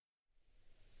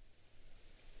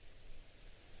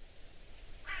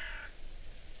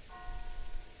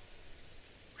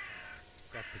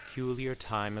peculiar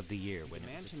time of the year when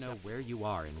demand to know where you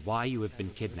are and why you have been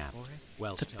kidnapped.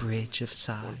 Well, the Bridge of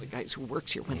Sighs. The guys who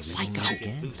works here went psycho.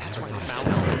 Again. That's why it's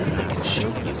Sound found. like it's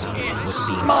showing you It's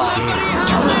being smart. scared.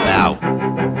 Turn it out.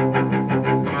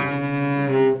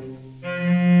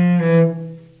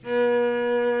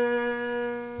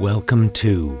 Welcome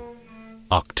to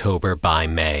October by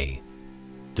May,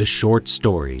 the short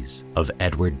stories of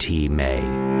Edward T. May.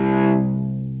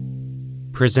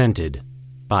 Presented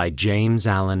by James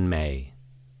Allen May.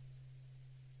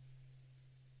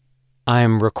 I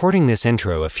am recording this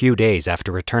intro a few days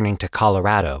after returning to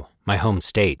Colorado, my home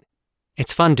state.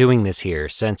 It's fun doing this here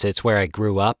since it's where I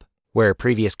grew up, where a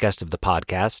previous guest of the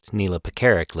podcast, Neela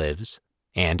Pekarik, lives,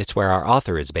 and it's where our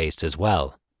author is based as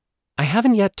well. I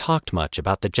haven't yet talked much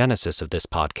about the genesis of this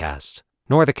podcast,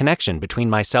 nor the connection between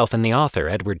myself and the author,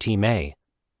 Edward T. May.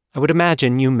 I would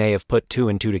imagine you may have put two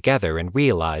and two together and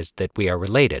realized that we are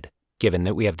related, given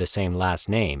that we have the same last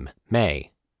name,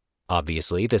 May.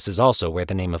 Obviously, this is also where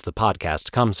the name of the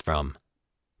podcast comes from.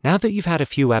 Now that you've had a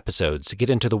few episodes to get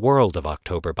into the world of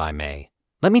October by May,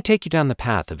 let me take you down the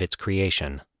path of its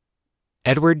creation.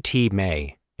 Edward T.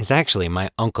 May is actually my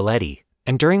Uncle Eddie,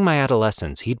 and during my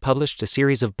adolescence he'd published a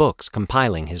series of books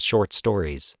compiling his short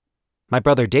stories. My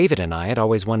brother David and I had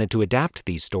always wanted to adapt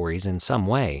these stories in some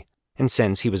way, and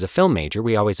since he was a film major,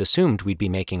 we always assumed we'd be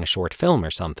making a short film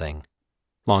or something.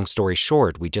 Long story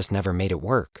short, we just never made it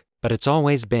work, but it's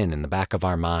always been in the back of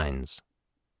our minds.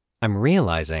 I'm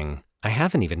realizing I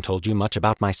haven't even told you much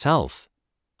about myself.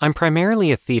 I'm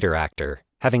primarily a theater actor,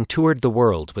 having toured the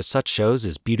world with such shows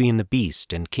as Beauty and the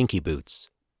Beast and Kinky Boots.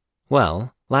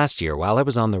 Well, last year while I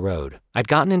was on the road, I'd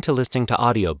gotten into listening to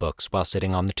audiobooks while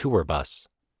sitting on the tour bus.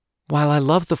 While I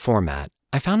love the format,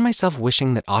 I found myself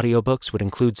wishing that audiobooks would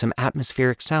include some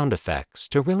atmospheric sound effects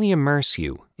to really immerse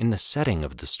you in the setting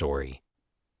of the story.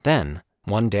 Then,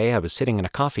 one day I was sitting in a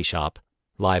coffee shop,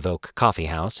 Live Oak Coffee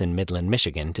House in Midland,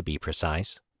 Michigan to be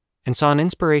precise, and saw an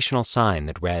inspirational sign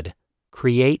that read,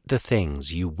 "Create the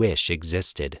things you wish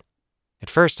existed." At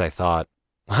first I thought,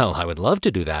 well, I would love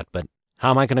to do that, but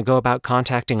how am I going to go about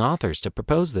contacting authors to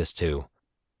propose this to?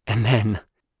 And then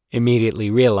immediately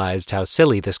realized how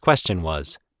silly this question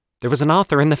was. There was an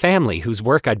author in the family whose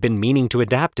work I'd been meaning to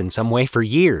adapt in some way for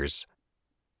years.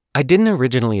 I didn't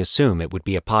originally assume it would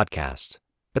be a podcast,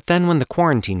 but then when the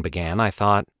quarantine began, I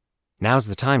thought, now's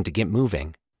the time to get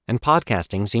moving, and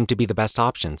podcasting seemed to be the best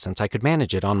option since I could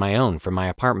manage it on my own from my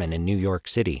apartment in New York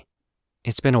City.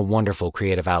 It's been a wonderful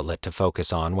creative outlet to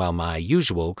focus on while my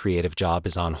usual creative job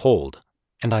is on hold,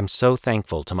 and I'm so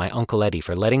thankful to my Uncle Eddie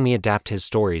for letting me adapt his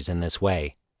stories in this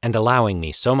way and allowing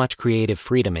me so much creative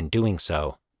freedom in doing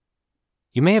so.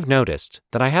 You may have noticed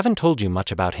that I haven't told you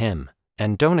much about him,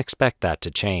 and don't expect that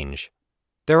to change.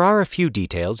 There are a few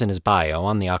details in his bio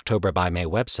on the October by May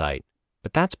website,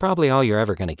 but that's probably all you're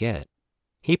ever going to get.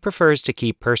 He prefers to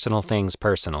keep personal things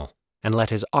personal, and let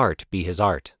his art be his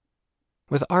art.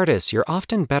 With artists, you're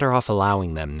often better off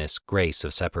allowing them this grace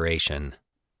of separation.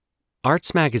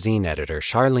 Arts Magazine editor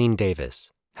Charlene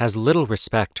Davis has little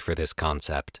respect for this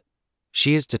concept.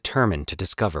 She is determined to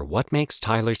discover what makes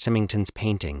Tyler Symington's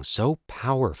painting so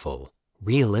powerful,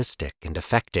 realistic, and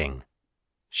affecting.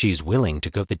 She's willing to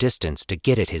go the distance to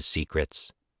get at his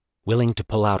secrets, willing to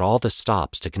pull out all the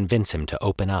stops to convince him to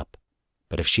open up.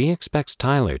 But if she expects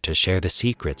Tyler to share the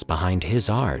secrets behind his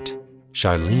art,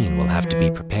 Charlene will have to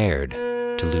be prepared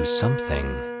to lose something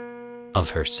of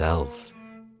herself.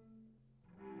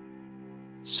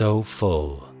 So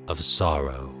full of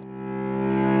sorrow.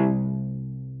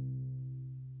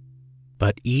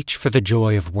 But each for the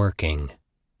joy of working,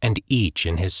 and each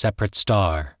in his separate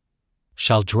star,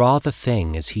 shall draw the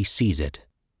thing as he sees it,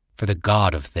 for the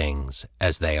God of things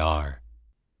as they are.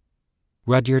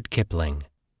 Rudyard Kipling,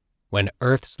 When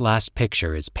Earth's Last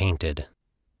Picture is Painted.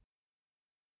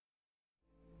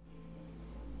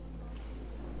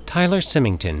 Tyler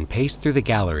Symington paced through the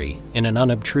gallery in an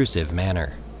unobtrusive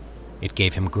manner. It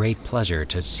gave him great pleasure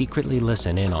to secretly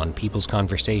listen in on people's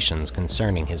conversations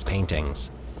concerning his paintings.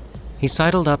 He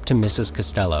sidled up to Mrs.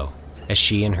 Costello as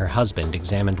she and her husband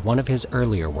examined one of his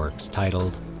earlier works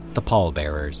titled The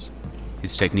Pallbearers.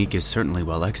 His technique is certainly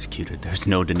well executed, there's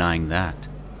no denying that.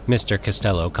 Mr.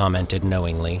 Costello commented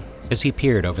knowingly as he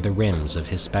peered over the rims of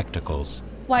his spectacles.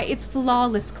 Why, it's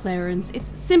flawless, Clarence.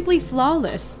 It's simply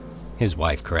flawless. His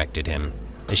wife corrected him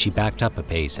as she backed up a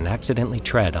pace and accidentally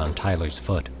tread on Tyler's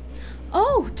foot.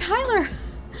 Oh, Tyler!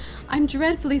 I'm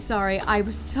dreadfully sorry. I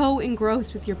was so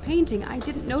engrossed with your painting, I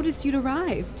didn't notice you'd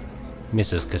arrived.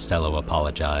 Mrs. Costello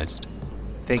apologized.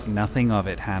 Think nothing of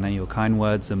it, Hannah. Your kind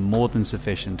words are more than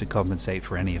sufficient to compensate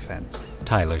for any offense.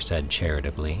 Tyler said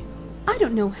charitably. I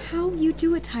don't know how you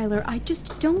do it, Tyler. I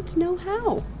just don't know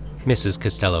how. Mrs.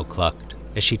 Costello clucked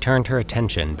as she turned her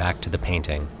attention back to the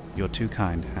painting. You're too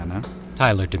kind, Hannah.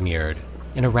 Tyler demurred,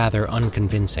 in a rather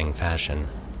unconvincing fashion.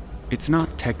 It's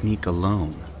not technique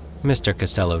alone. Mr.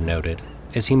 Costello noted,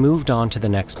 as he moved on to the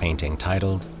next painting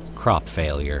titled Crop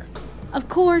Failure. Of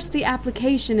course, the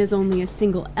application is only a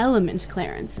single element,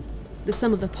 Clarence. The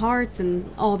sum of the parts and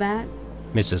all that.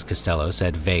 Mrs. Costello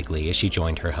said vaguely as she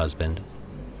joined her husband.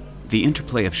 The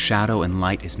interplay of shadow and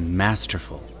light is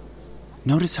masterful.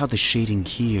 Notice how the shading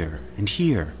here and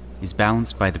here is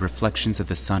balanced by the reflections of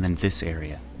the sun in this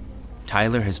area.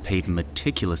 Tyler has paid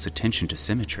meticulous attention to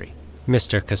symmetry.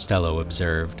 Mr. Costello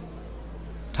observed.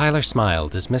 Tyler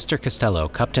smiled as Mr. Costello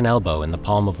cupped an elbow in the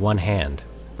palm of one hand,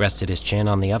 rested his chin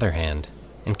on the other hand,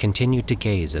 and continued to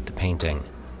gaze at the painting.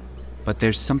 But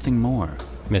there's something more.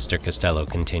 Mr. Costello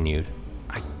continued.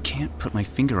 I can't put my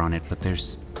finger on it, but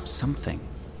there's something.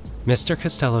 Mr.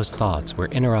 Costello's thoughts were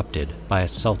interrupted by a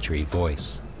sultry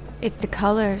voice. It's the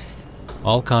colors.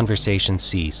 All conversation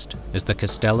ceased as the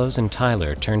Costellos and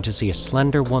Tyler turned to see a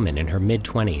slender woman in her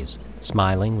mid-20s,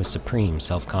 smiling with supreme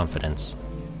self-confidence.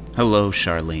 Hello,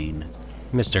 Charlene.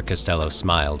 Mr. Costello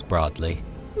smiled broadly.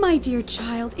 My dear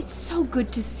child, it's so good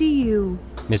to see you.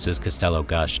 Mrs. Costello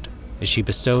gushed as she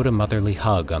bestowed a motherly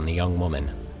hug on the young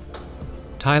woman.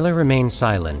 Tyler remained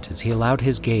silent as he allowed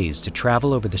his gaze to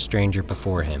travel over the stranger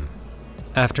before him.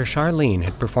 After Charlene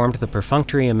had performed the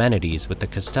perfunctory amenities with the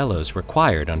Costellos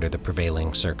required under the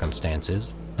prevailing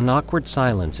circumstances, an awkward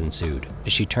silence ensued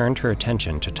as she turned her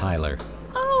attention to Tyler.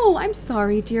 Oh, I'm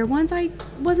sorry, dear ones. I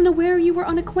wasn't aware you were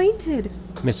unacquainted.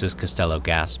 Mrs. Costello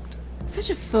gasped. Such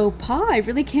a faux pas. I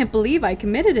really can't believe I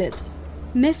committed it.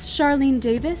 Miss Charlene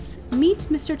Davis, meet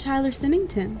Mr. Tyler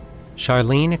Symington.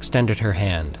 Charlene extended her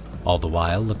hand, all the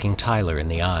while looking Tyler in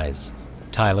the eyes.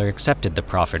 Tyler accepted the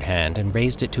proffered hand and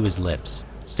raised it to his lips,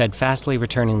 steadfastly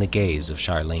returning the gaze of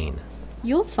Charlene.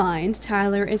 You'll find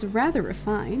Tyler is rather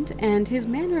refined, and his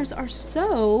manners are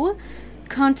so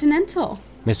continental.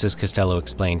 Mrs. Costello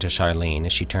explained to Charlene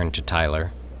as she turned to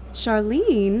Tyler.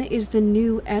 Charlene is the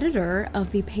new editor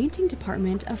of the painting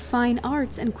department of Fine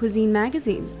Arts and Cuisine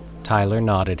magazine. Tyler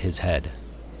nodded his head.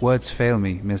 Words fail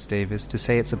me, Miss Davis. To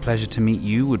say it's a pleasure to meet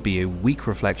you would be a weak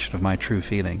reflection of my true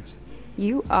feelings.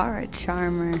 You are a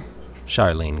charmer.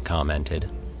 Charlene commented.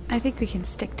 I think we can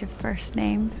stick to first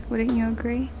names, wouldn't you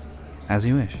agree? As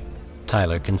you wish.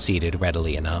 Tyler conceded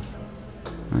readily enough.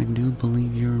 I do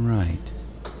believe you're right.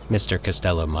 Mr.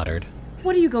 Costello muttered.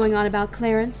 What are you going on about,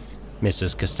 Clarence?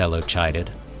 Mrs. Costello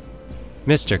chided.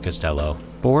 Mr. Costello,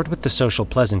 bored with the social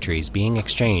pleasantries being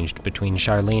exchanged between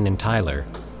Charlene and Tyler,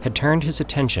 had turned his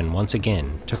attention once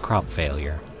again to crop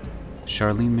failure.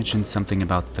 Charlene mentioned something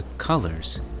about the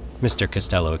colors. Mr.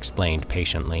 Costello explained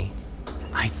patiently.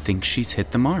 I think she's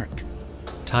hit the mark.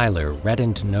 Tyler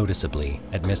reddened noticeably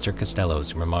at Mr.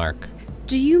 Costello's remark.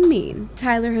 Do you mean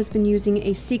Tyler has been using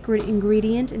a secret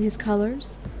ingredient in his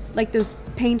colors? Like those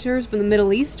painters from the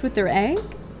Middle East with their egg?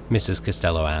 Mrs.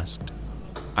 Costello asked.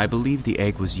 I believe the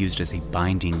egg was used as a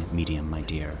binding medium, my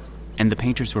dear, and the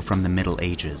painters were from the Middle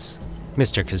Ages.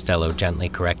 Mr. Costello gently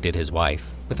corrected his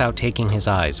wife, without taking his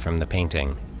eyes from the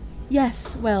painting.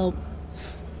 Yes, well,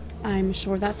 I'm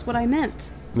sure that's what I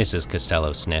meant. Mrs.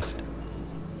 Costello sniffed.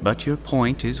 But your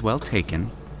point is well taken.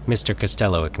 Mr.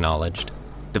 Costello acknowledged.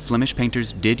 The Flemish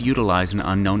painters did utilize an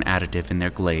unknown additive in their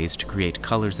glaze to create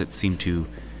colors that seem to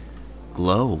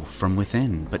glow from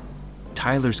within, but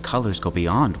Tyler's colors go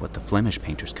beyond what the Flemish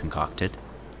painters concocted.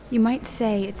 You might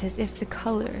say it's as if the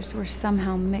colors were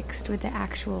somehow mixed with the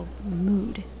actual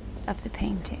mood of the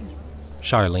painting.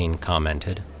 Charlene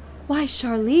commented. Why,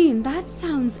 Charlene, that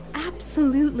sounds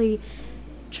absolutely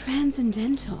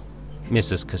transcendental.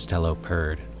 Mrs. Costello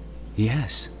purred.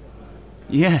 Yes,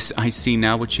 I see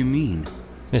now what you mean.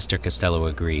 Mr. Costello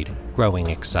agreed, growing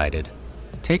excited.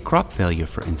 Take crop failure,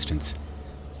 for instance.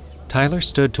 Tyler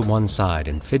stood to one side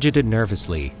and fidgeted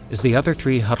nervously as the other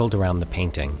three huddled around the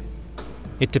painting.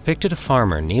 It depicted a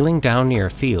farmer kneeling down near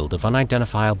a field of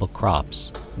unidentifiable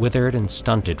crops, withered and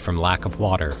stunted from lack of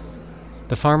water.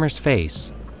 The farmer's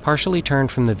face, partially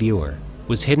turned from the viewer,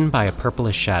 was hidden by a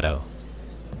purplish shadow.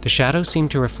 The shadow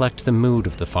seemed to reflect the mood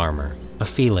of the farmer, a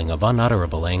feeling of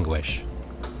unutterable anguish.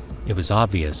 It was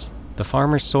obvious the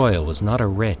farmer's soil was not a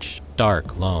rich,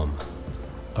 dark loam.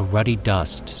 A ruddy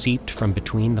dust seeped from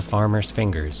between the farmer's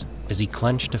fingers as he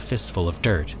clenched a fistful of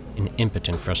dirt in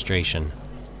impotent frustration.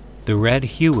 The red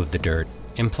hue of the dirt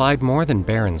implied more than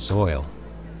barren soil.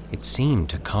 It seemed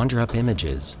to conjure up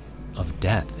images of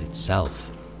death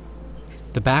itself.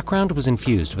 The background was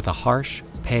infused with a harsh,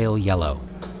 pale yellow.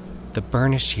 The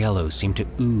burnished yellow seemed to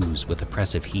ooze with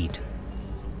oppressive heat.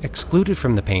 Excluded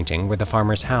from the painting were the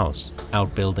farmer's house,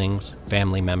 outbuildings,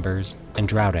 family members, and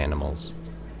drought animals.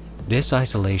 This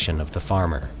isolation of the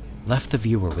farmer left the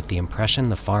viewer with the impression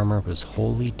the farmer was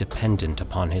wholly dependent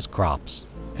upon his crops,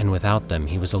 and without them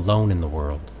he was alone in the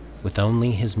world, with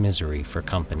only his misery for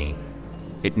company.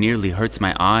 It nearly hurts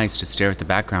my eyes to stare at the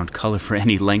background color for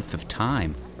any length of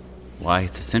time. Why,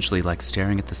 it's essentially like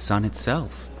staring at the sun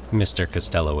itself, Mr.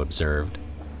 Costello observed.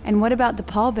 And what about the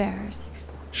pallbearers?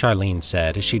 Charlene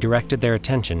said as she directed their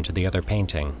attention to the other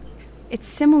painting. It's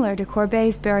similar to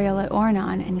Courbet's Burial at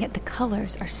Ornon, and yet the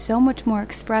colors are so much more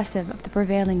expressive of the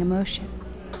prevailing emotion.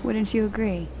 Wouldn't you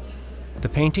agree? The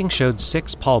painting showed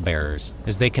 6 pallbearers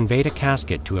as they conveyed a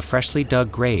casket to a freshly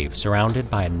dug grave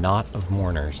surrounded by a knot of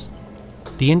mourners.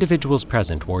 The individuals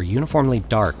present wore uniformly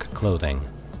dark clothing,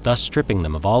 thus stripping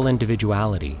them of all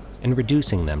individuality and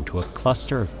reducing them to a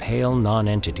cluster of pale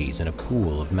non-entities in a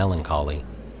pool of melancholy.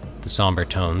 The somber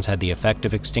tones had the effect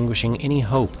of extinguishing any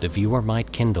hope the viewer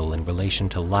might kindle in relation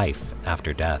to life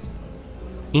after death.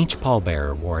 Each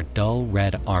pallbearer wore a dull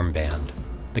red armband,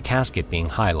 the casket being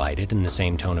highlighted in the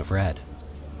same tone of red.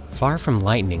 Far from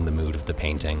lightening the mood of the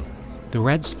painting, the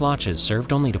red splotches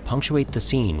served only to punctuate the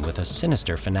scene with a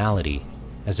sinister finality,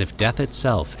 as if death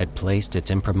itself had placed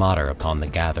its imprimatur upon the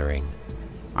gathering.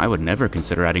 I would never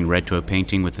consider adding red to a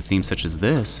painting with a theme such as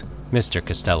this, Mr.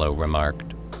 Costello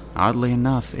remarked. Oddly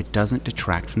enough, it doesn't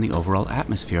detract from the overall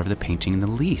atmosphere of the painting in the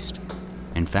least.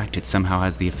 In fact, it somehow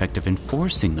has the effect of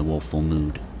enforcing the woeful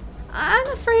mood. I'm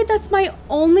afraid that's my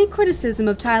only criticism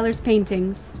of Tyler's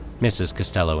paintings. Mrs.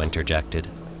 Costello interjected.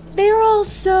 They are all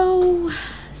so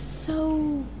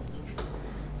full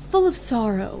of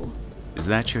sorrow. Is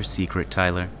that your secret,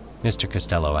 Tyler? Mr.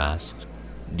 Costello asked.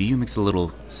 Do you mix a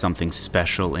little something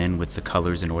special in with the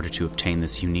colors in order to obtain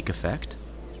this unique effect?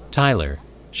 Tyler,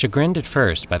 chagrined at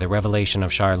first by the revelation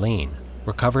of Charlene,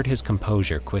 recovered his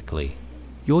composure quickly.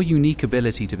 Your unique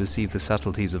ability to perceive the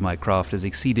subtleties of my craft is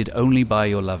exceeded only by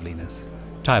your loveliness,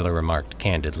 Tyler remarked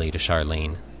candidly to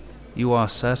Charlene. You are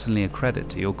certainly a credit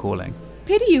to your calling.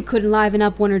 Pity you couldn't liven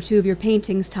up one or two of your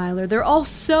paintings, Tyler. They're all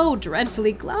so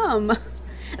dreadfully glum.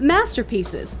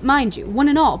 Masterpieces, mind you, one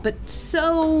and all, but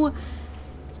so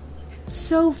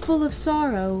full of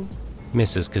sorrow.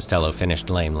 Mrs. Costello finished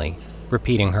lamely,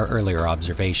 repeating her earlier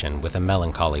observation with a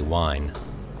melancholy whine.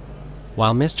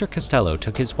 While Mr. Costello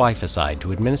took his wife aside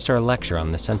to administer a lecture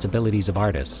on the sensibilities of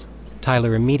artists,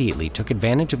 Tyler immediately took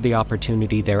advantage of the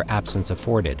opportunity their absence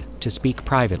afforded to speak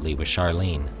privately with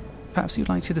Charlene. Perhaps you'd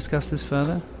like to discuss this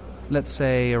further? Let's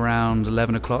say around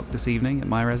 11 o'clock this evening at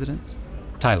my residence?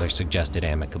 Tyler suggested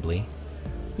amicably.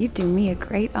 You do me a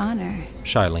great honor.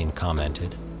 Charlene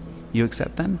commented. You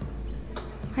accept then?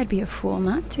 I'd be a fool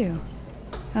not to.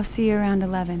 I'll see you around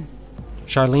 11.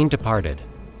 Charlene departed,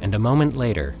 and a moment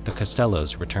later the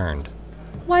Costellos returned.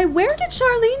 Why, where did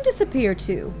Charlene disappear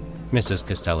to? Mrs.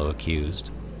 Costello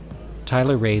accused.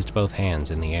 Tyler raised both hands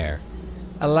in the air.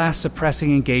 Alas, a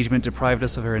pressing engagement deprived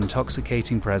us of her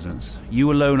intoxicating presence.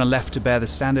 You alone are left to bear the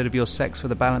standard of your sex for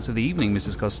the balance of the evening,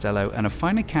 Mrs. Costello, and a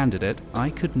finer candidate I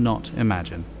could not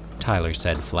imagine, Tyler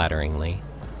said flatteringly.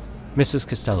 Mrs.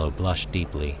 Costello blushed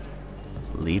deeply.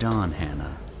 Lead on,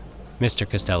 Hannah, Mr.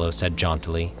 Costello said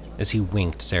jauntily as he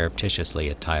winked surreptitiously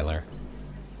at Tyler.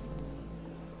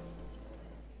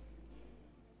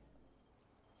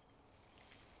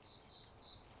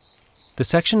 The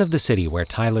section of the city where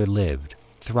Tyler lived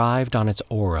thrived on its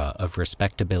aura of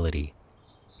respectability.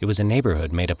 It was a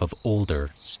neighborhood made up of older,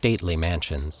 stately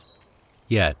mansions.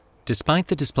 Yet, despite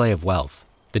the display of wealth,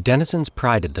 the denizens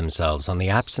prided themselves on the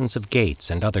absence of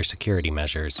gates and other security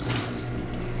measures.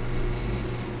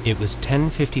 It was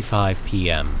 10:55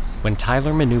 p.m. when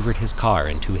Tyler maneuvered his car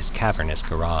into his cavernous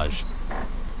garage.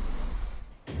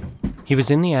 He was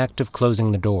in the act of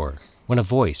closing the door when a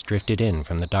voice drifted in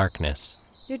from the darkness.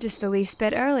 You're just the least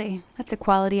bit early. That's a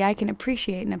quality I can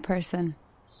appreciate in a person.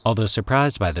 Although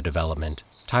surprised by the development,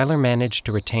 Tyler managed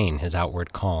to retain his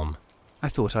outward calm. I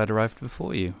thought I'd arrived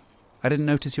before you. I didn't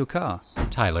notice your car,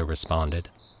 Tyler responded.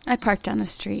 I parked on the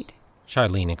street.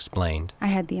 Charlene explained. I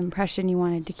had the impression you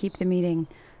wanted to keep the meeting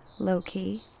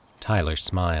low-key. Tyler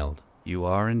smiled. You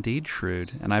are indeed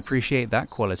shrewd, and I appreciate that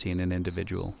quality in an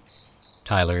individual.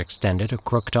 Tyler extended a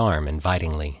crooked arm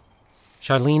invitingly.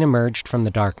 Charlene emerged from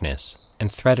the darkness and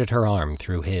threaded her arm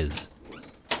through his.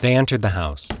 They entered the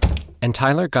house, and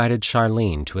Tyler guided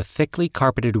Charlene to a thickly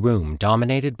carpeted room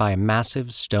dominated by a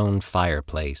massive stone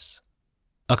fireplace.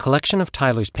 A collection of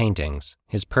Tyler's paintings,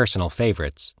 his personal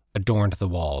favorites, adorned the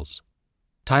walls.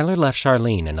 Tyler left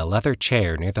Charlene in a leather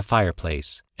chair near the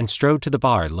fireplace and strode to the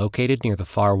bar located near the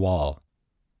far wall.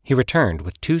 He returned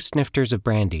with 2 snifters of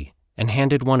brandy and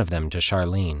handed one of them to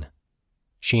Charlene.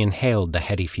 She inhaled the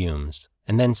heady fumes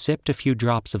and then sipped a few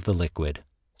drops of the liquid,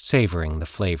 savoring the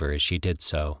flavor as she did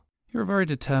so. You're a very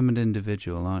determined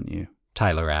individual, aren't you?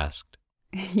 Tyler asked.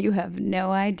 You have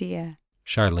no idea.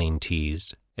 Charlene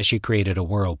teased as she created a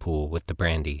whirlpool with the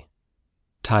brandy.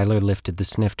 Tyler lifted the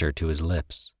snifter to his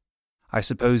lips. I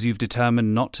suppose you've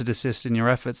determined not to desist in your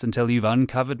efforts until you've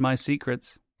uncovered my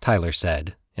secrets, Tyler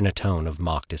said in a tone of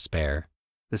mock despair.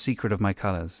 the secret of my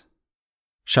colors.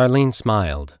 Charlene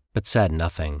smiled, but said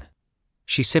nothing.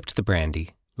 She sipped the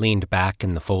brandy, leaned back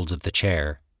in the folds of the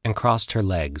chair, and crossed her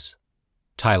legs.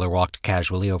 Tyler walked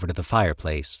casually over to the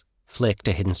fireplace, flicked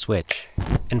a hidden switch,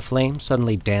 and flames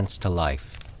suddenly danced to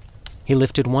life. He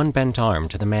lifted one bent arm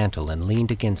to the mantel and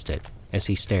leaned against it as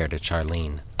he stared at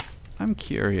Charlene. I'm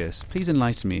curious. Please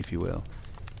enlighten me, if you will.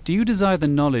 Do you desire the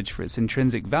knowledge for its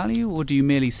intrinsic value, or do you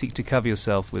merely seek to cover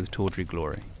yourself with tawdry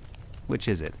glory? Which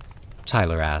is it?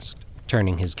 Tyler asked,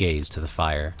 turning his gaze to the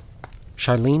fire.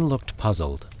 Charlene looked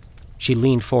puzzled. She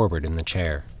leaned forward in the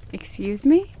chair. Excuse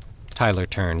me? Tyler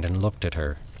turned and looked at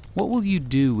her. What will you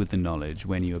do with the knowledge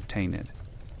when you obtain it?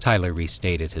 Tyler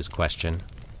restated his question.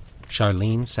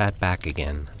 Charlene sat back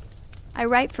again. I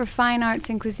write for Fine Arts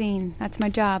and Cuisine. That's my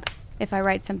job. If I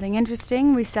write something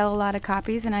interesting, we sell a lot of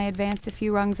copies and I advance a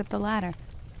few rungs up the ladder.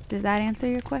 Does that answer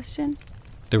your question?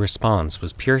 The response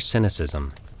was pure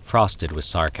cynicism, frosted with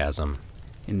sarcasm.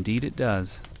 Indeed it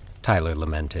does. Tyler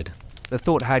lamented. The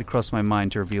thought had crossed my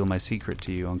mind to reveal my secret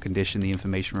to you on condition the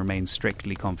information remains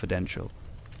strictly confidential.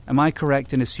 Am I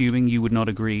correct in assuming you would not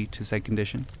agree to said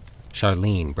condition?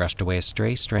 Charlene brushed away a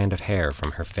stray strand of hair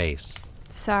from her face.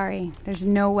 Sorry, there's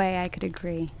no way I could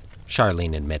agree.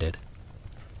 Charlene admitted.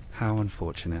 How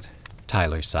unfortunate.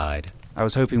 Tyler sighed. I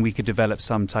was hoping we could develop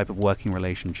some type of working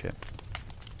relationship.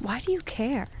 Why do you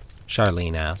care?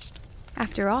 Charlene asked.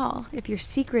 After all, if your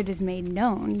secret is made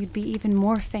known, you'd be even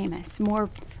more famous, more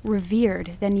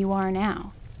revered than you are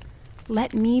now.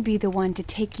 Let me be the one to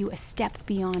take you a step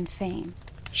beyond fame.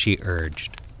 She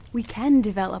urged. We can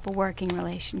develop a working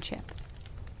relationship.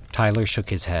 Tyler shook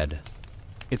his head.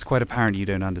 It's quite apparent you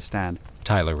don't understand.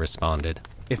 Tyler responded.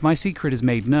 If my secret is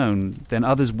made known, then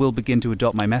others will begin to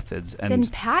adopt my methods and... Then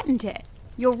patent it.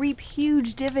 You'll reap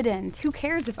huge dividends. Who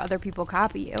cares if other people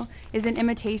copy you? Isn't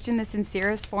imitation the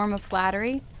sincerest form of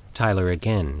flattery? Tyler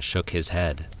again shook his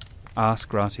head. Ars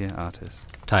gratia artis.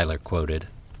 Tyler quoted.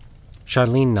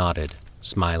 Charlene nodded,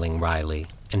 smiling wryly,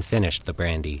 and finished the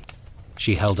brandy.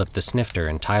 She held up the snifter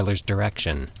in Tyler's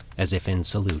direction, as if in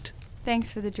salute.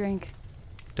 Thanks for the drink.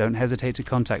 Don't hesitate to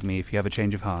contact me if you have a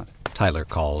change of heart. Tyler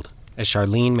called, as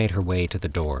Charlene made her way to the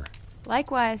door.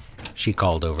 Likewise. She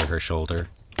called over her shoulder.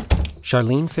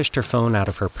 Charlene fished her phone out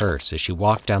of her purse as she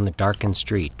walked down the darkened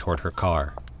street toward her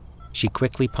car. She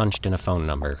quickly punched in a phone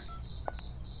number.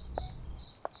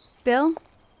 Bill?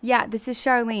 Yeah, this is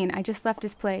Charlene. I just left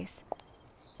his place.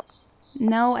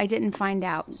 No, I didn't find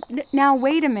out. Now,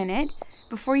 wait a minute.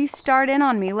 Before you start in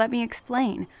on me, let me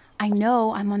explain. I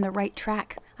know I'm on the right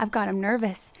track. I've got him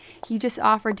nervous. He just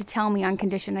offered to tell me on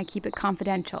condition I keep it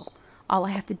confidential. All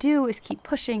I have to do is keep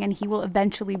pushing and he will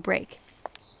eventually break.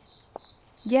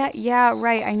 Yeah,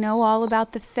 right. I know all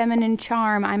about the feminine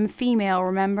charm. I'm a female,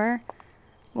 remember?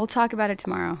 We'll talk about it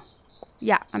tomorrow.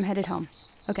 Yeah, I'm headed home.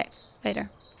 Okay, later.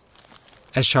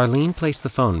 As Charlene placed the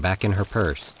phone back in her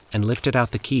purse and lifted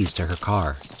out the keys to her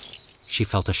car, she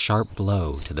felt a sharp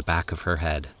blow to the back of her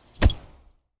head.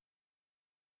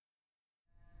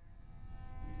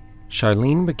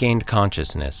 Charlene regained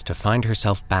consciousness to find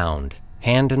herself bound,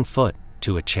 hand and foot,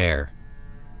 to a chair.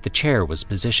 The chair was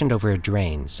positioned over a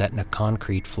drain set in a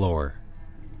concrete floor.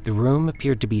 The room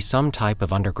appeared to be some type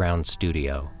of underground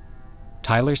studio.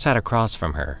 Tyler sat across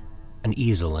from her, an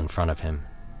easel in front of him.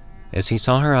 As he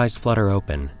saw her eyes flutter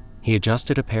open, he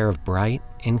adjusted a pair of bright,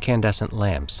 incandescent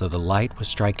lamps so the light was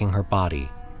striking her body,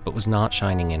 but was not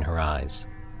shining in her eyes.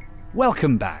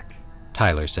 Welcome back,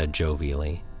 Tyler said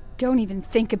jovially. Don't even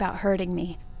think about hurting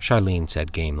me. Charlene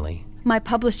said gamely. My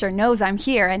publisher knows I'm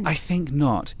here and... I think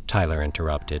not. Tyler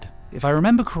interrupted. If I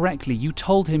remember correctly, you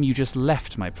told him you just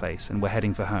left my place and were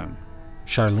heading for home.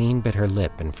 Charlene bit her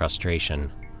lip in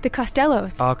frustration. The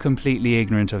Costellos Are completely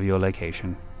ignorant of your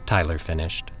location. Tyler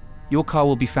finished. Your car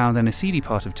will be found in a seedy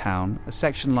part of town, a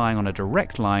section lying on a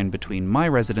direct line between my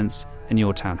residence and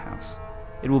your townhouse.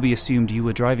 It will be assumed you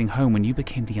were driving home when you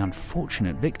became the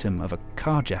unfortunate victim of a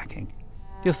carjacking.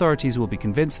 The authorities will be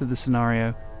convinced of the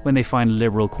scenario when they find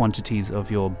liberal quantities of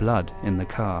your blood in the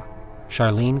car.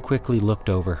 Charlene quickly looked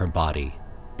over her body.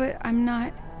 But I'm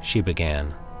not... She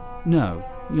began. No,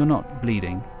 you're not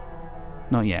bleeding.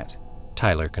 Not yet.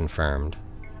 Tyler confirmed.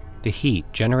 The heat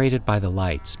generated by the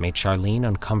lights made Charlene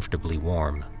uncomfortably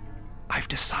warm. I've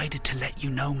decided to let you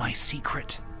know my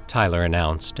secret, Tyler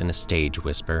announced in a stage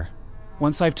whisper.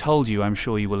 Once I've told you, I'm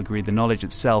sure you will agree the knowledge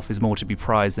itself is more to be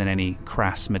prized than any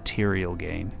crass material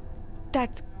gain.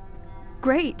 That's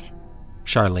great.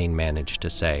 Charlene managed to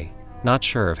say, not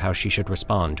sure of how she should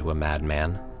respond to a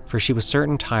madman, for she was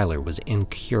certain Tyler was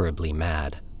incurably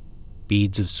mad.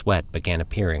 Beads of sweat began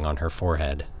appearing on her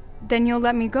forehead. Then you'll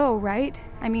let me go, right?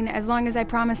 I mean, as long as I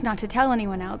promise not to tell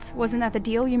anyone else. Wasn't that the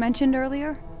deal you mentioned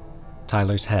earlier?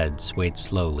 Tyler's head swayed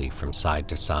slowly from side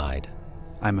to side.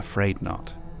 I'm afraid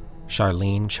not.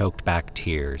 Charlene choked back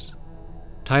tears.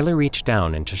 Tyler reached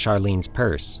down into Charlene's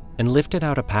purse and lifted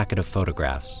out a packet of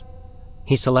photographs.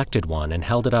 He selected one and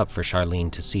held it up for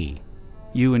Charlene to see.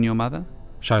 You and your mother?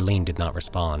 Charlene did not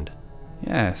respond.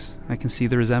 Yes, I can see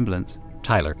the resemblance,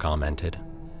 Tyler commented.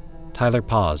 Tyler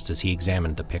paused as he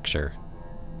examined the picture.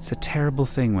 It's a terrible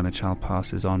thing when a child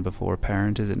passes on before a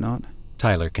parent, is it not?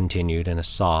 Tyler continued in a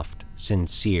soft,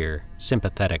 sincere,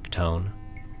 sympathetic tone.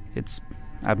 It's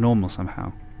abnormal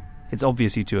somehow. It's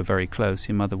obvious you two are very close.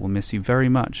 Your mother will miss you very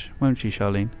much, won't she,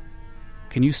 Charlene?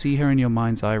 Can you see her in your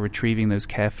mind's eye retrieving those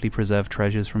carefully preserved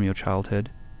treasures from your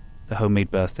childhood? The homemade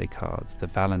birthday cards, the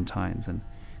valentines, and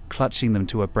clutching them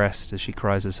to her breast as she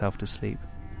cries herself to sleep.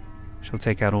 She'll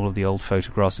take out all of the old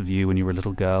photographs of you when you were a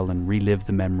little girl and relive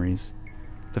the memories.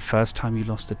 The first time you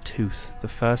lost a tooth, the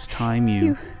first time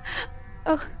you...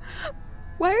 Oh,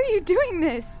 why are you doing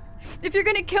this? If you're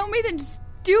gonna kill me, then just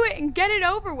do it and get it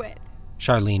over with.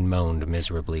 Charlene moaned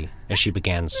miserably as she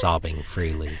began sobbing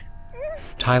freely.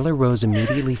 Tyler rose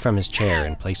immediately from his chair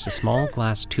and placed a small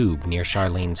glass tube near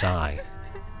Charlene's eye.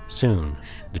 Soon,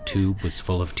 the tube was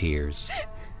full of tears.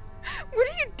 What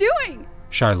are you doing?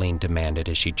 Charlene demanded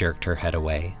as she jerked her head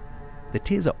away. The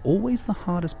tears are always the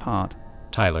hardest part,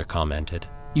 Tyler commented.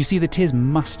 You see, the tears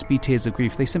must be tears of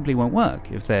grief. They simply won't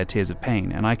work if they're tears of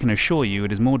pain, and I can assure you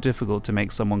it is more difficult to make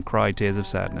someone cry tears of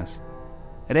sadness.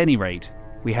 At any rate,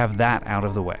 we have that out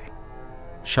of the way.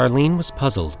 Charlene was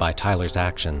puzzled by Tyler's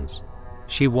actions.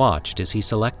 She watched as he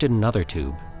selected another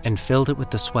tube and filled it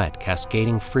with the sweat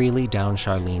cascading freely down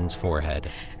Charlene's forehead.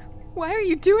 Why are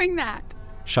you doing that?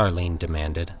 Charlene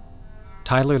demanded.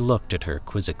 Tyler looked at her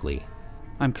quizzically.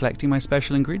 I'm collecting my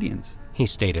special ingredients, he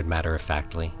stated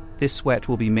matter-of-factly. This sweat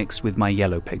will be mixed with my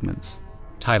yellow pigments.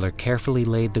 Tyler carefully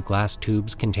laid the glass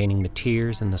tubes containing the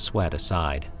tears and the sweat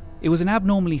aside. It was an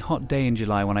abnormally hot day in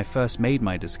July when I first made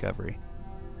my discovery.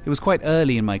 It was quite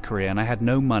early in my career and I had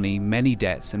no money, many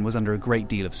debts, and was under a great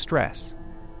deal of stress.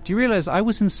 Do you realize I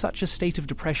was in such a state of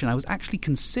depression I was actually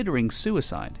considering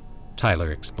suicide?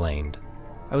 Tyler explained.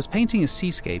 I was painting a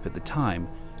seascape at the time.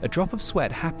 A drop of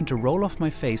sweat happened to roll off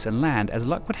my face and land, as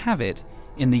luck would have it,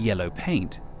 in the yellow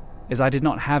paint. As I did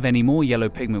not have any more yellow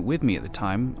pigment with me at the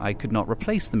time, I could not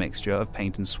replace the mixture of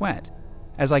paint and sweat.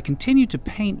 As I continued to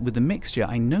paint with the mixture,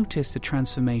 I noticed a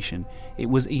transformation. It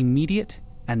was immediate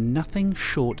and nothing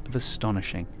short of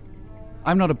astonishing.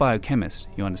 I'm not a biochemist,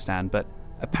 you understand, but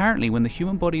apparently when the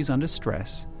human body is under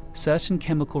stress, certain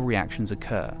chemical reactions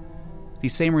occur.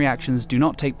 These same reactions do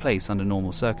not take place under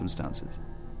normal circumstances.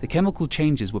 The chemical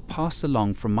changes were passed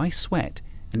along from my sweat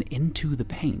and into the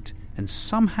paint, and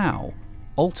somehow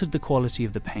altered the quality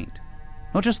of the paint.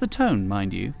 Not just the tone,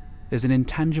 mind you. There's an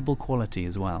intangible quality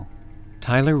as well.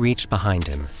 Tyler reached behind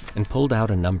him and pulled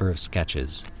out a number of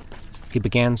sketches. He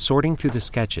began sorting through the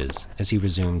sketches as he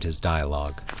resumed his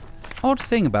dialogue. Odd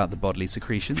thing about the bodily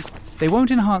secretions, they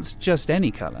won't enhance just any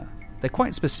color. They're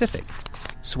quite specific.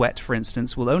 Sweat, for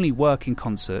instance, will only work in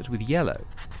concert with yellow.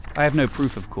 I have no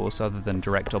proof, of course, other than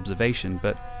direct observation,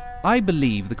 but I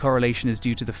believe the correlation is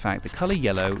due to the fact the color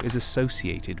yellow is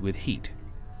associated with heat.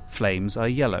 Flames are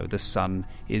yellow, the sun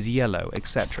is yellow,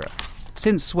 etc.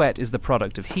 Since sweat is the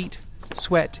product of heat,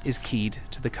 sweat is keyed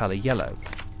to the color yellow.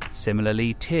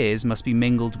 Similarly, tears must be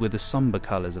mingled with the somber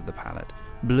colors of the palette.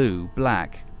 Blue,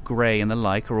 black, grey, and the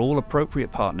like are all appropriate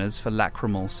partners for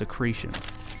lacrimal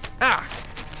secretions. Ah!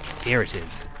 Here it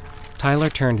is. Tyler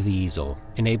turned the easel,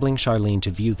 enabling Charlene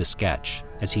to view the sketch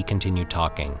as he continued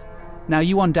talking. Now,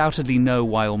 you undoubtedly know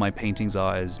why all my paintings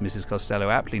are, as Mrs. Costello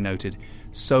aptly noted,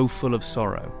 so full of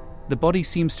sorrow. The body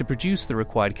seems to produce the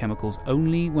required chemicals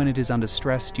only when it is under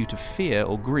stress due to fear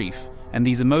or grief, and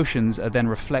these emotions are then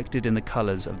reflected in the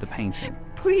colors of the painting.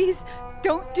 Please,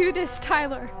 don't do this,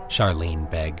 Tyler. Charlene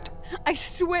begged. I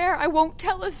swear I won't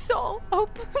tell a soul. Oh,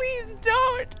 please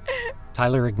don't.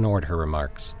 Tyler ignored her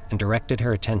remarks and directed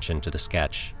her attention to the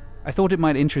sketch. I thought it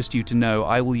might interest you to know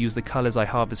I will use the colors I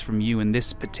harvest from you in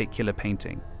this particular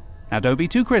painting. Now, don't be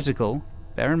too critical.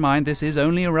 Bear in mind this is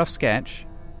only a rough sketch.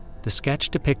 The sketch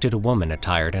depicted a woman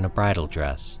attired in a bridal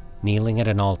dress, kneeling at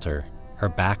an altar, her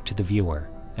back to the viewer,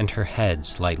 and her head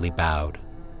slightly bowed.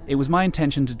 It was my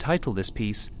intention to title this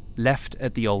piece, Left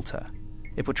at the Altar.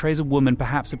 It portrays a woman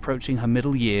perhaps approaching her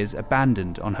middle years,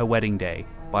 abandoned on her wedding day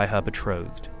by her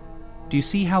betrothed. Do you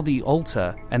see how the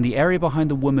altar and the area behind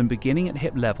the woman beginning at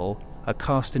hip level are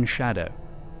cast in shadow?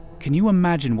 Can you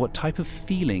imagine what type of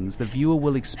feelings the viewer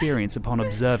will experience upon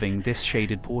observing this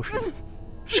shaded portion?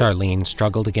 Charlene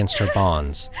struggled against her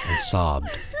bonds and sobbed,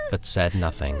 but said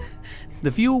nothing. The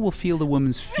viewer will feel the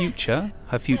woman's future,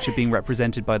 her future being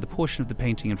represented by the portion of the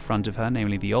painting in front of her,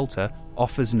 namely the altar,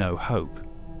 offers no hope.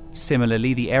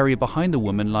 Similarly, the area behind the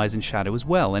woman lies in shadow as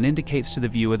well and indicates to the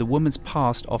viewer the woman's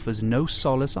past offers no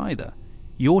solace either.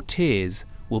 Your tears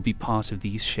will be part of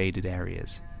these shaded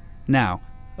areas. Now,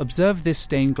 observe this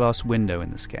stained glass window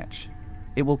in the sketch.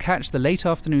 It will catch the late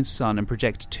afternoon sun and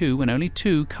project 2 and only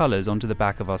 2 colours onto the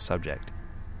back of our subject.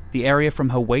 The area from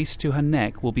her waist to her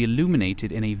neck will be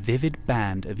illuminated in a vivid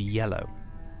band of yellow.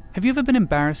 Have you ever been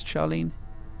embarrassed, Charlene?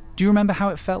 Do you remember how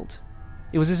it felt?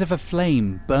 It was as if a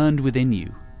flame burned within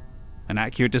you. An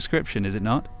accurate description, is it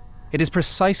not? It is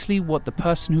precisely what the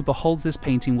person who beholds this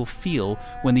painting will feel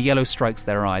when the yellow strikes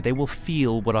their eye. They will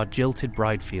feel what our jilted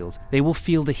bride feels. They will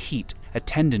feel the heat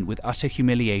attendant with utter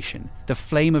humiliation. The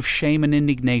flame of shame and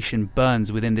indignation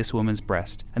burns within this woman's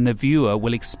breast, and the viewer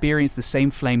will experience the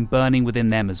same flame burning within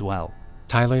them as well.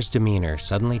 Tyler's demeanor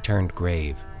suddenly turned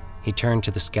grave. He turned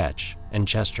to the sketch and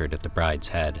gestured at the bride's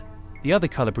head. The other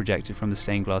colour projected from the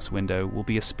stained glass window will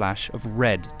be a splash of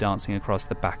red dancing across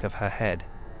the back of her head.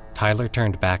 Tyler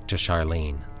turned back to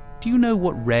Charlene. Do you know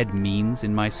what red means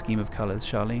in my scheme of colours,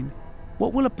 Charlene?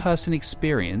 What will a person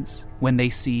experience when they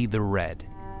see the red?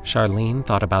 Charlene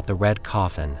thought about the red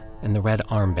coffin and the red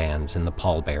armbands in the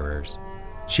pallbearers.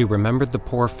 She remembered the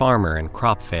poor farmer in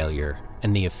crop failure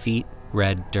and the effete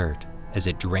red dirt as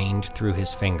it drained through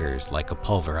his fingers like a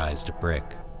pulverized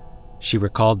brick. She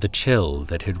recalled the chill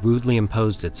that had rudely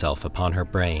imposed itself upon her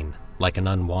brain like an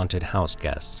unwanted house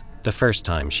guest the first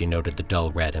time she noted the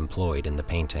dull red employed in the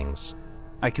paintings.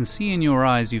 I can see in your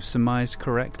eyes you've surmised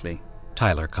correctly,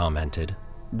 Tyler commented.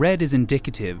 Red is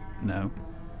indicative. No,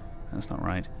 that's not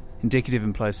right. Indicative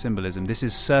implies symbolism. This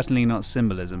is certainly not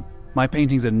symbolism. My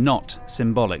paintings are not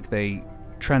symbolic. They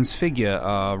transfigure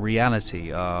our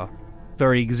reality, our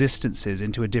very existences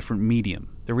into a different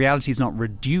medium. The reality is not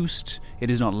reduced, it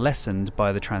is not lessened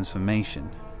by the transformation.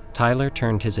 Tyler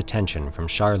turned his attention from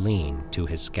Charlene to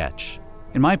his sketch.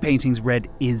 In my paintings, red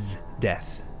is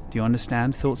death. Do you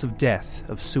understand? Thoughts of death,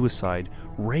 of suicide,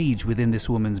 rage within this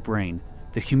woman's brain.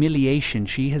 The humiliation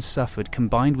she has suffered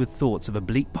combined with thoughts of a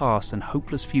bleak past and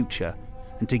hopeless future,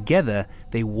 and together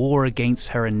they war against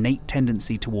her innate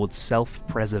tendency towards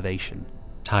self-preservation.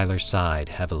 Tyler sighed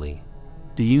heavily.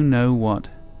 Do you know what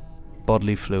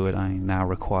bodily fluid I now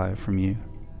require from you?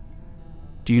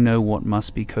 Do you know what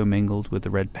must be commingled with the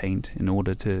red paint in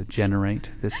order to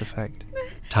generate this effect?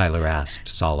 Tyler asked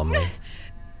solemnly.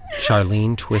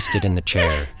 Charlene twisted in the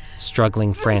chair,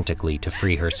 struggling frantically to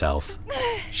free herself.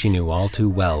 She knew all too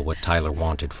well what Tyler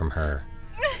wanted from her.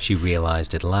 She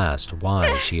realized at last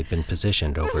why she had been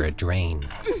positioned over a drain.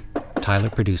 Tyler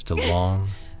produced a long,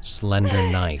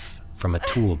 slender knife from a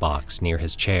toolbox near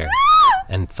his chair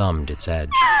and thumbed its edge.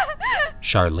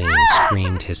 Charlene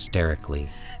screamed hysterically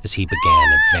as he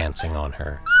began advancing on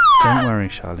her. Don't worry,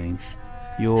 Charlene.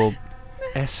 Your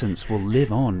essence will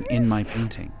live on in my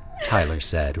painting, Tyler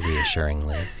said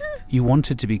reassuringly. You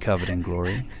wanted to be covered in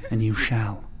glory, and you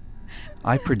shall.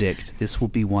 I predict this will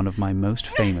be one of my most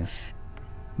famous,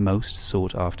 most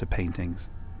sought-after paintings.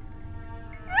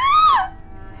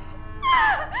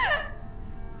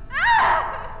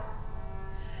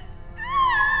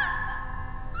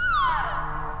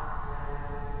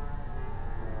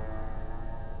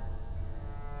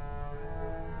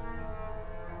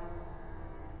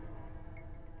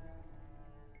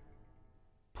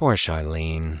 Poor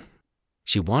Charlene.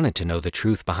 She wanted to know the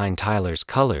truth behind Tyler's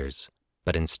colors,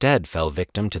 but instead fell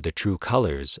victim to the true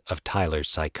colors of Tyler's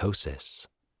psychosis.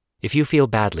 If you feel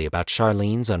badly about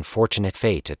Charlene's unfortunate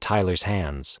fate at Tyler's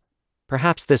hands,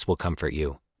 perhaps this will comfort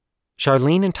you.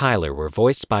 Charlene and Tyler were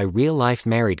voiced by real-life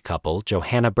married couple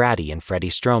Johanna Brady and Freddie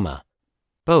Stroma.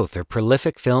 Both are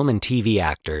prolific film and TV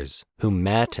actors who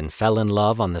met and fell in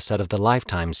love on the set of the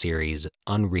Lifetime series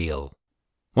Unreal.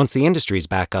 Once the industry's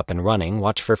back up and running,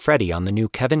 watch for Freddie on the new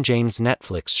Kevin James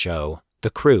Netflix show, The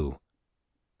Crew.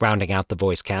 Rounding out the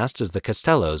voice cast as the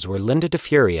Costellos were Linda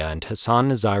DeFuria and Hassan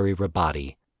Nazari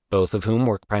Rabadi, both of whom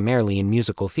work primarily in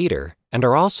musical theater and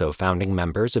are also founding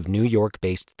members of New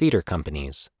York-based theater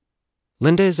companies.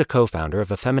 Linda is a co-founder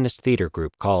of a feminist theater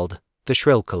group called The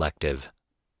Shrill Collective.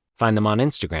 Find them on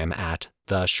Instagram at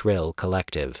The Shrill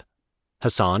Collective.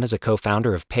 Hassan is a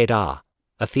co-founder of Peda,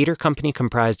 a theater company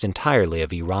comprised entirely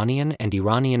of Iranian and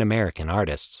Iranian-American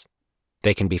artists.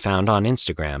 They can be found on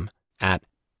Instagram at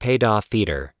Peydah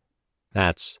Theater.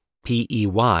 That's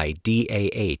PEYDAH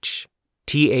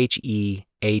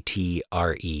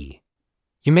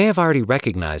You may have already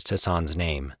recognized Hassan's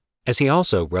name, as he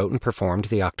also wrote and performed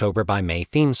the October by May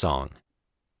theme song.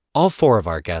 All 4 of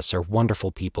our guests are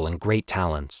wonderful people and great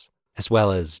talents, as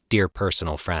well as dear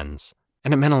personal friends,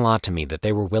 and it meant a lot to me that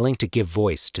they were willing to give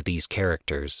voice to these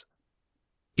characters.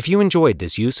 If you enjoyed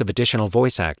this use of additional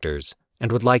voice actors,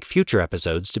 and would like future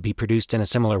episodes to be produced in a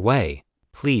similar way,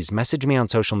 please message me on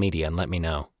social media and let me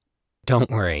know. Don't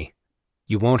worry,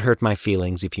 you won't hurt my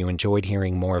feelings if you enjoyed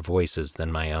hearing more voices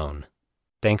than my own.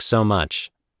 Thanks so much,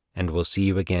 and we'll see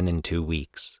you again in 2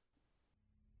 weeks.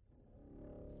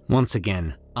 Once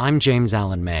again, I'm James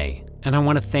Allen May, and I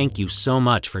want to thank you so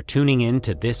much for tuning in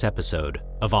to this episode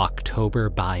of October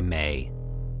by May.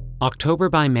 October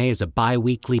by May is a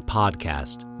bi-weekly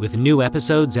podcast with new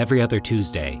episodes every other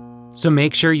Tuesday, so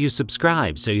make sure you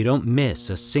subscribe so you don't miss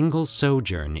a single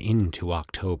sojourn into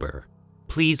October.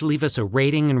 Please leave us a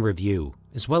rating and review,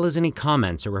 as well as any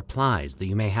comments or replies that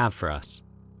you may have for us.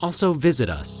 Also visit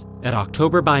us at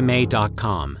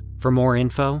octoberbymay.com for more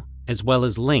info, as well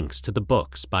as links to the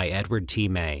books by Edward T.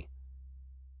 May.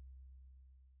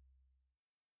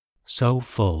 So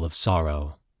Full of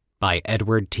Sorrow by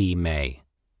Edward T. May.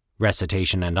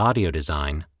 Recitation and audio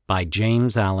design by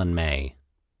James Allen May.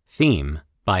 Theme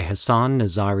by Hassan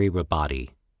Nazari Rabati.